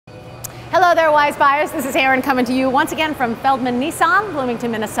Hello there, wise buyers. This is Erin coming to you once again from Feldmann Nissan,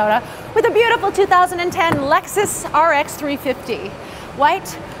 Bloomington, Minnesota, with a beautiful 2010 Lexus RX350.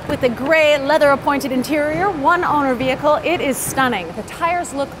 White with a gray leather-appointed interior, one-owner vehicle. It is stunning. The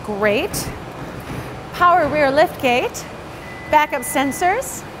tires look great. Power rear liftgate, backup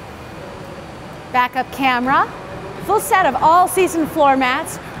sensors, backup camera, full set of all-season floor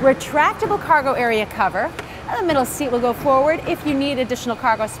mats, retractable cargo area cover. The middle seat will go forward if you need additional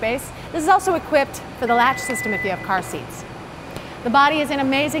cargo space. This is also equipped for the latch system if you have car seats. The body is in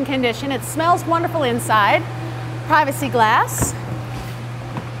amazing condition. It smells wonderful inside. Privacy glass.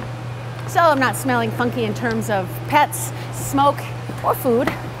 So I'm not smelling funky in terms of pets, smoke, or food.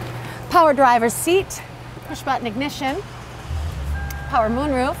 Power driver's seat, push button ignition, power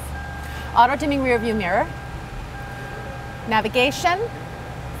moonroof, auto dimming rear view mirror, navigation,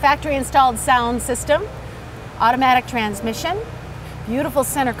 factory installed sound system, automatic transmission, beautiful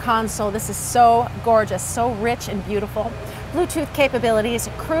center console. This is so gorgeous, so rich and beautiful. Bluetooth capabilities,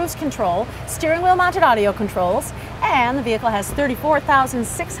 cruise control, steering wheel mounted audio controls, and the vehicle has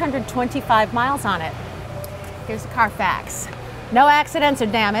 34,625 miles on it. Here's the Carfax. No accidents or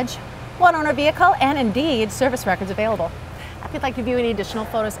damage, one owner vehicle, and indeed service records available. If you'd like to view any additional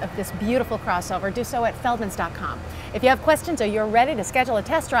photos of this beautiful crossover, do so at feldmans.com. If you have questions or you're ready to schedule a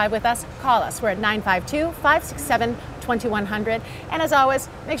test drive with us, call us. We're at 952-567-2100. And as always,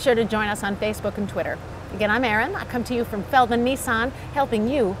 make sure to join us on Facebook and Twitter. Again, I'm Erin. I come to you from Feldmann Nissan, helping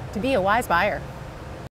you to be a wise buyer.